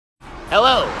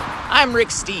Hello, I'm Rick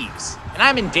Steves, and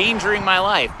I'm endangering my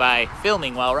life by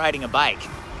filming while riding a bike.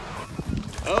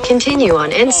 Continue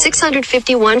on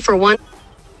N651 for 1.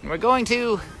 And we're going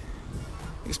to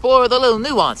explore the little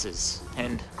nuances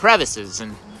and crevices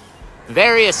and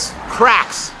various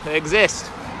cracks that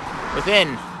exist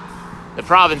within the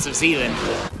province of Zealand.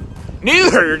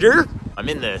 New herder! I'm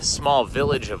in the small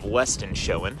village of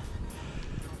Westenshouwen,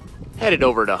 headed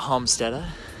over to Homestead.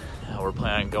 We're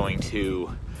planning on going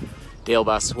to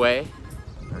Dalebout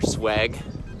or Swag.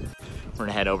 We're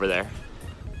gonna head over there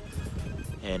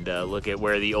and look at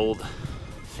where the old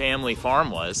family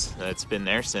farm was that's been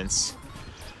there since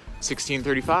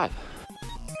 1635.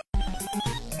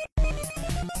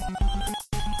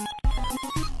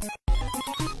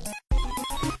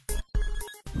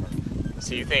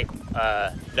 So you think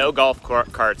no golf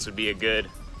carts would be a good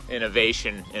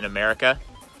innovation in America?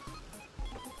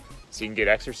 So you can get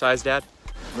exercise, Dad?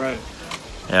 Right.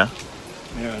 Yeah.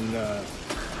 And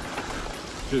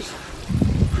just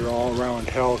your all-around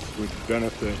health would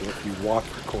benefit if you walk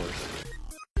the course.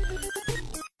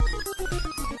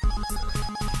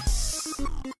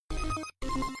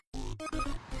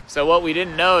 So what we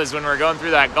didn't know is when we were going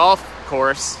through that golf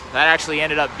course, that actually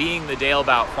ended up being the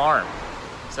Dalebout farm.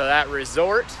 So that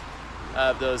resort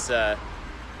of those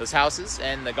houses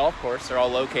and the golf course are all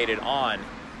located on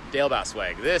Dalebout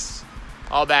Swag. This,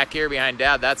 all back here behind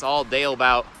Dad, that's all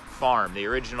Dalebout farm, the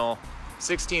original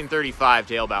 1635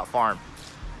 Dalebout farm.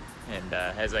 And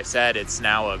as I said, it's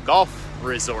now a golf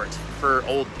resort for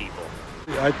old people.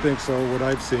 I think so, what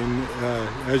I've seen.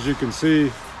 As you can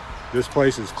see, this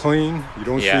place is clean. You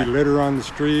don't see litter on the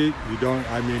street. You don't,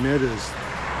 I mean, it is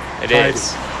tidy.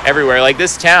 Is everywhere. Like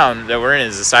this town that we're in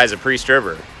is the size of Priest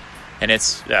River. And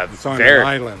it's on an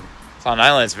island. It's on an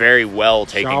island. It's very well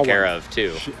taken care of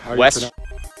too. They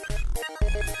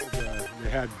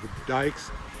had the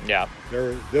dikes. Yeah.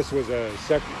 This was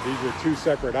these were two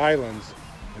separate islands,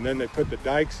 and then they put the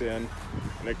dikes in,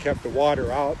 and they kept the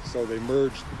water out, so they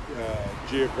merged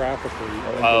geographically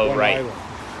into one island.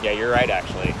 Yeah, you're right,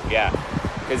 actually. Yeah,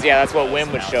 because that's what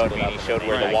Wim was showing me. He showed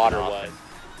where the water was.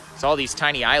 It's all these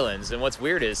tiny islands, and what's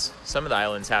weird is some of the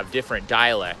islands have different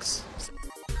dialects.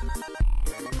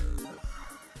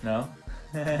 No.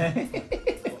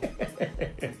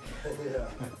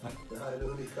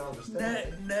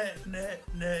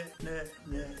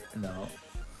 No.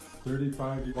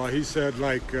 35. Well, he said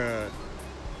like the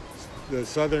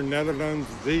southern Netherlands,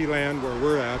 Zeeland, where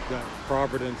we're at, that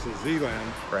Providence is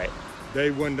Zeeland. Right.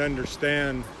 They wouldn't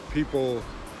understand people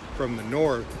from the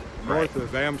north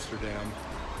of Amsterdam.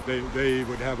 They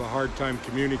would have a hard time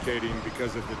communicating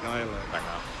because of the dialect.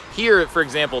 Here, for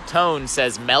example, Tone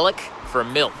says melk for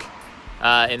milk.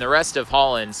 And the rest of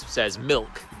Holland says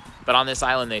milk. But on this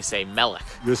island, they say melk.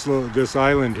 This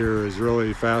island here is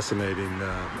really fascinating.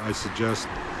 I suggest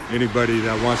anybody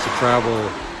that wants to travel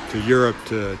to Europe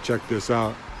to check this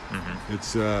out. Mm-hmm.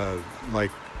 It's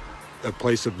like a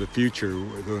place of the future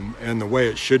and the way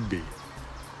it should be.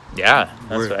 Yeah,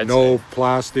 that's what I'd no say.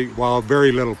 Plastic, well,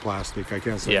 very little plastic. I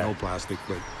can't say no plastic,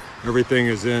 but everything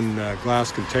is in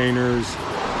glass containers.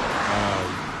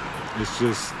 It's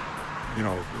just, you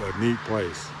know, a neat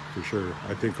place for sure.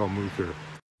 I think I'll move here.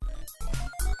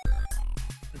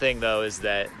 Thing though is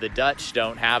that the Dutch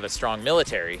don't have a strong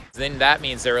military. Then that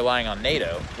means they're relying on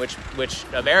NATO, which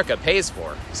America pays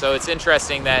for. So it's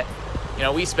interesting that, you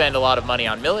know, we spend a lot of money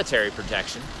on military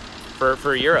protection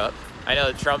for Europe. I know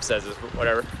that Trump says this, but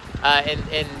whatever.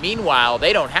 And meanwhile,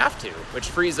 they don't have to, which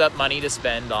frees up money to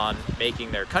spend on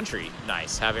making their country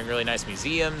nice, having really nice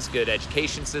museums, good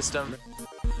education system.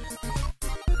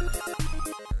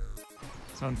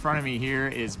 So in front of me here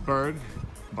is Bar,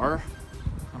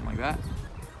 something like that.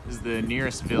 This is the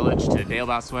nearest village to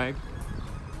Dalebout Swag.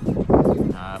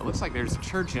 It looks like there's a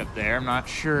church up there. I'm not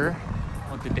sure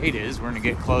what the date is. We're gonna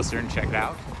get closer and check it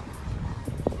out.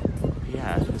 But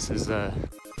yeah, this is Hello.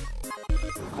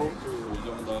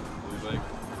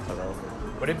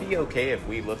 Would it be okay if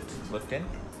we looked in?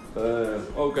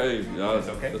 Okay, yeah, it's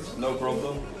okay. That's no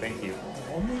problem. Thank you.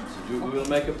 We will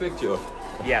make a picture.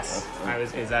 Yes.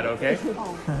 Is that okay?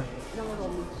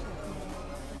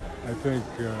 I think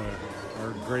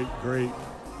our great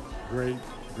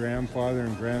grandfather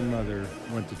and grandmother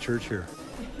went to church here.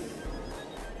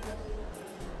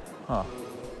 Huh.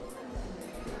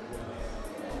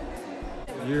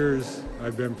 Years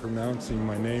I've been pronouncing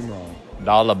my name wrong.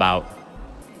 Dalebout.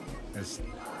 It's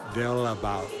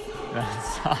Dalebout.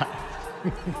 That's not.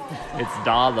 It's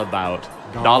Dalebout.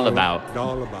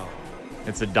 Dalebout.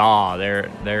 It's a daw. Their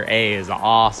A is an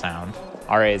aw sound.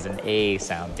 Our A is an A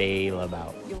sound.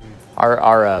 Dalebout.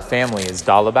 Our family is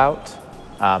Dalebout.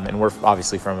 And we're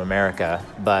obviously from America,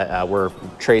 but we're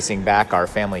tracing back our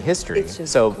family history. It's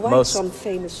so quite some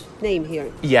famous name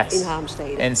here yes, in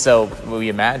Haamstede. And so we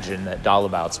imagine that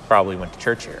Dalebouts probably went to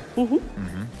church here.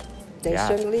 They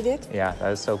certainly did. Yeah,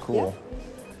 that is so cool.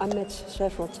 Yeah. I met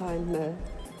several times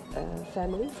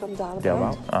family from Dalebout.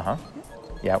 Dalebout.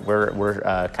 Yeah, we're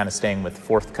kind of staying with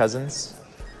fourth cousins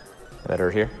that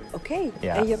are here. Okay.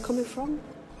 Yeah. And you're coming from?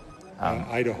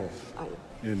 Idaho,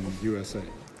 in USA.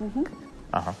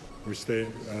 We're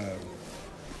staying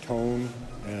Tone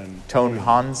and Tone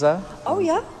Hansa. Oh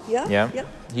yeah.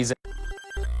 He's.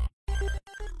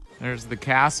 There's the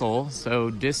castle. So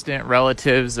distant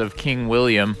relatives of King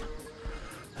William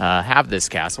have this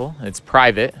castle. It's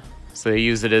private, so they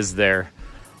use it as their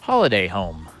holiday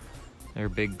home. Their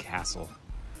big castle.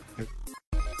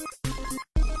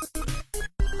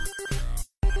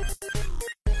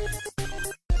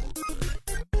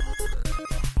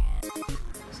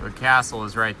 So the castle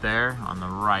is right there on the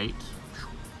right.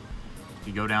 If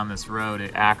you go down this road,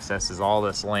 it accesses all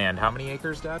this land. How many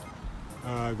acres, Dad?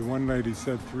 the one lady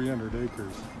said 300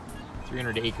 acres.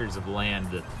 300 acres of land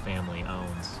that the family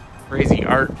owns. Crazy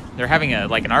art. They're having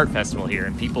like an art festival here,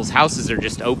 and people's houses are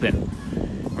just open.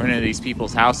 We're into these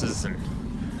people's houses and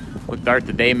look at the art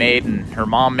that they made and her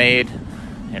mom made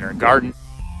in her garden.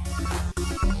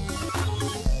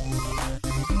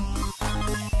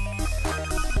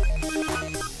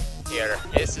 Here,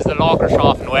 this is the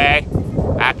Lagershofen way.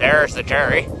 Back there's the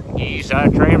Jerry. He's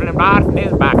traveling by and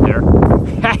he's back there.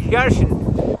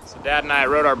 So Dad and I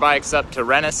rode our bikes up to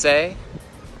Renesse. I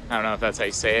don't know if that's how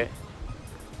you say it.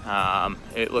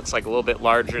 It looks like a little bit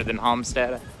larger than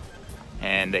Halmstad.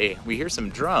 And we hear some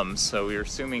drums, so we're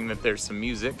assuming that there's some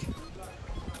music.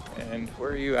 And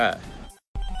where are you at?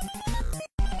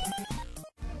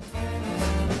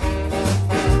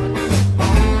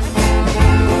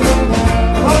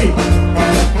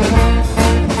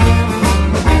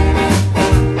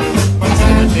 It's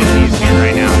in the 50s here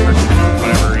right now for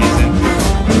whatever reason.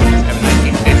 Just have a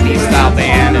 1950s style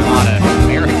band and a lot of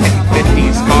American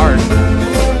 50s cars.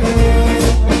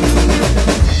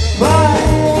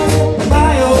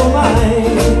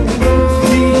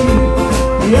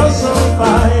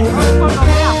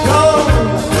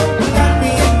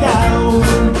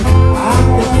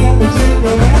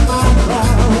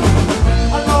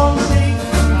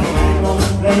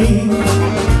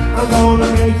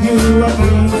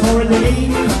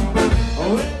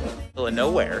 Middle of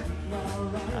nowhere,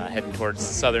 heading towards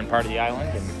the southern part of the island,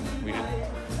 and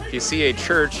if you see a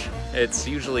church, it's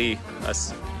usually a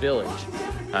village.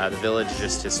 The village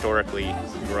just historically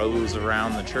grows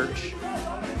around the church.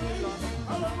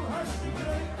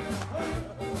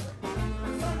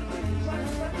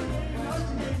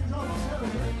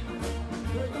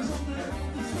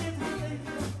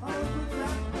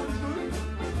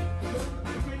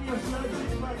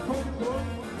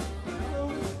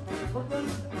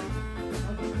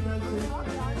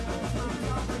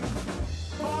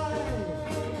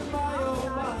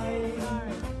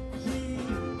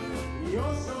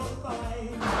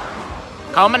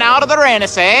 Coming out of the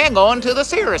Renesse, going to the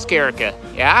Siriskirke.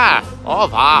 Yeah,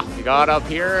 we got up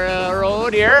here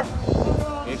road here.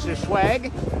 It's a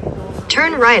swag.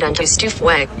 Turn right onto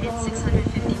Stoofweg.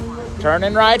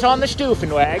 Turning right on the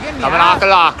Stufenwagen. Coming off the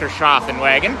Lagershofen.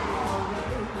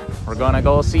 We're gonna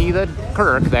go see the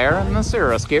kirk there in the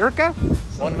Siriskirke.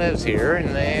 One lives here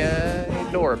in the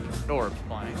Dorp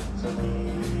playing.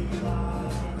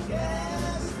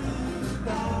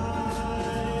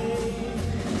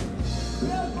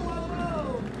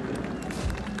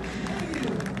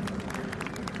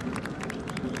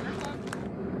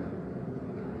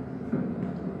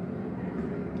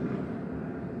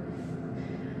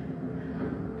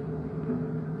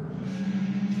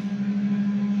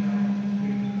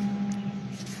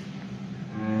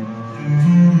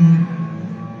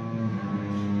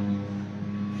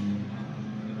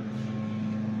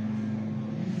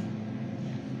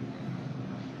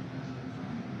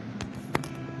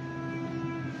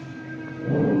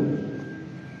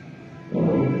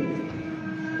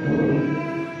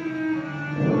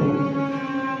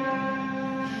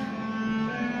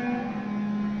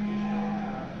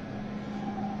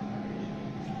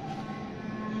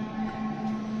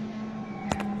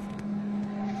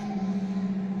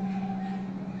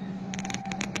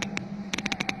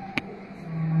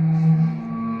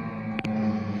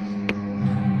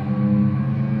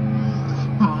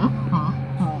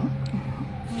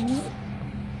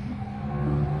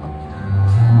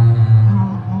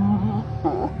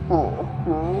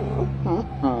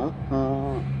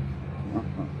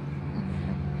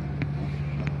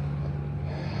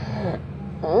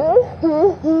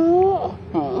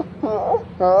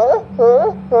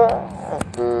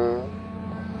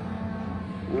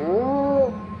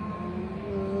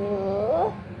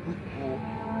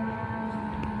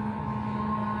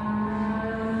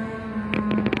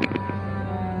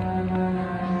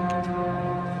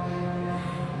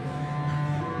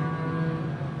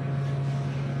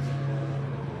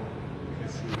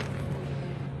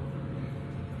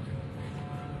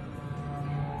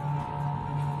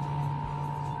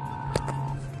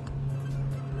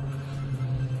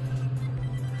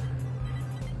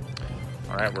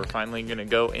 All right, we're finally gonna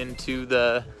go into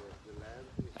the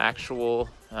actual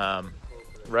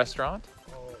restaurant,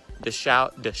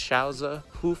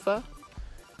 Westenshouwen.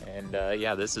 And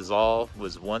yeah, this is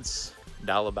was once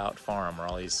Dalebout Farm, where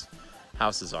all these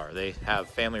houses are. They have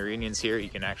family reunions here. You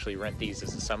can actually rent these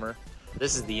as a summer.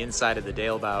 This is the inside of the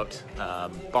Dalebout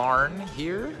barn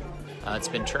here. It's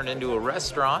been turned into a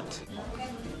restaurant.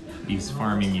 These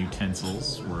farming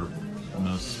utensils were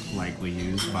most likely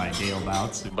used by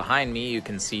Dalebouts. Behind me, you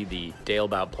can see the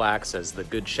Dalebout plaque says the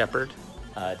Good Shepherd,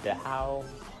 De Hou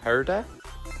Herde.